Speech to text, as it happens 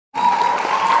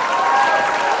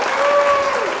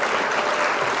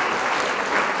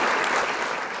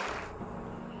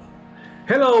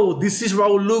Hello, this is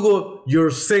Raul Lugo,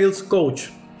 your sales coach.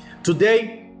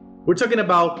 Today, we're talking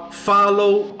about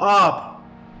follow up.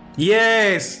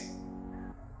 Yes.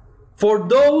 For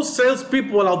those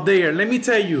salespeople out there, let me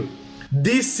tell you,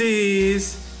 this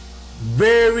is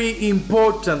very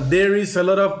important. There is a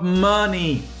lot of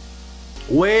money.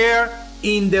 Where?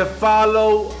 In the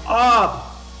follow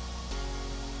up.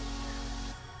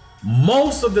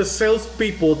 Most of the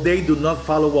salespeople, they do not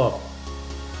follow up.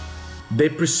 They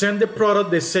present the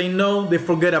product, they say no, they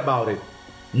forget about it.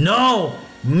 No,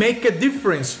 make a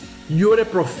difference. You're a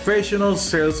professional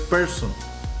salesperson.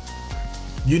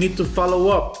 You need to follow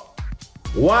up.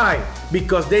 Why?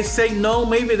 Because they say no,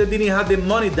 maybe they didn't have the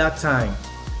money that time.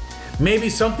 Maybe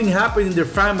something happened in their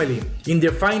family, in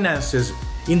their finances,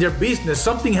 in their business,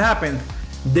 something happened.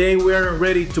 They weren't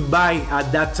ready to buy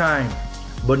at that time.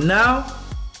 But now,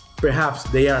 perhaps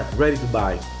they are ready to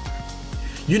buy.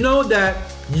 You know that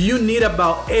you need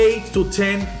about 8 to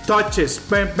 10 touches,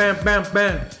 bam, bam, bam,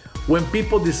 bam, when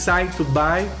people decide to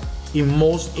buy in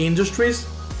most industries.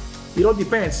 It all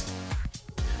depends.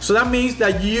 So that means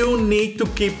that you need to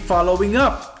keep following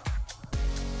up.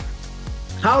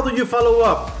 How do you follow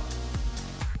up?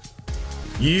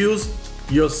 Use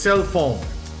your cell phone.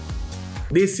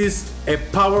 This is a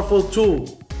powerful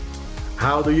tool.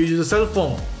 How do you use a cell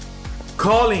phone?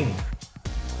 Calling,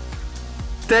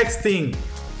 texting,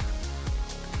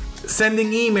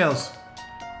 sending emails,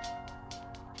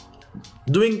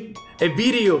 doing a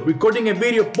video, recording a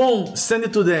video, boom, send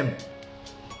it to them.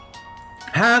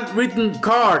 Handwritten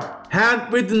card,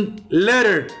 handwritten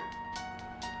letter.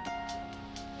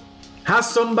 Have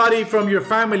somebody from your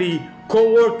family,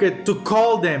 co-worker, to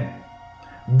call them.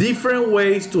 Different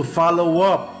ways to follow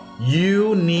up.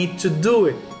 You need to do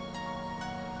it.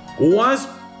 Once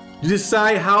you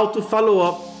decide how to follow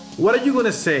up, what are you going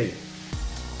to say?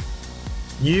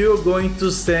 You're going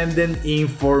to send them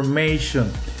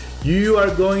information. You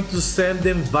are going to send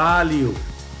them value.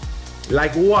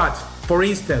 Like what? For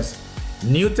instance,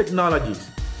 new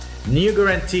technologies, new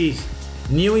guarantees,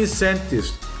 new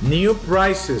incentives, new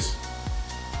prices.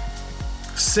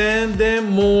 Send them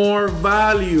more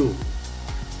value.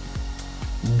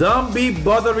 Don't be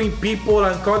bothering people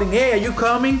and calling, hey, are you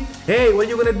coming? Hey, what are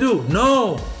you gonna do?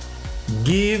 No,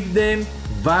 give them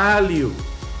value.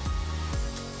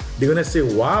 They're gonna say,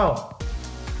 wow,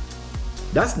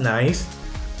 that's nice,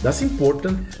 that's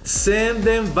important. Send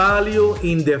them value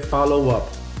in the follow-up.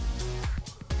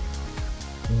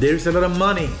 There's a lot of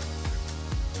money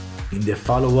in the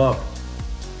follow-up.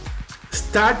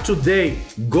 Start today.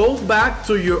 Go back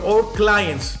to your old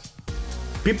clients,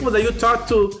 people that you talked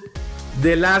to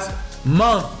the last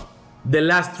month, the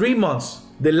last 3 months,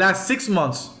 the last 6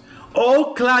 months.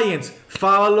 All clients,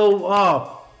 follow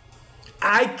up.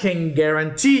 I can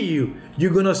guarantee you, you're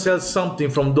gonna sell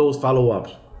something from those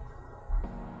follow-ups.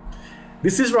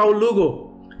 This is Raul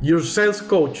Lugo, your sales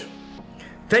coach.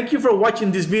 Thank you for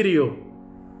watching this video.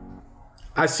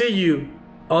 I see you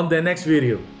on the next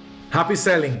video. Happy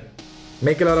selling.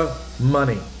 Make a lot of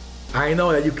money. I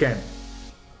know that you can.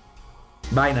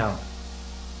 Bye now.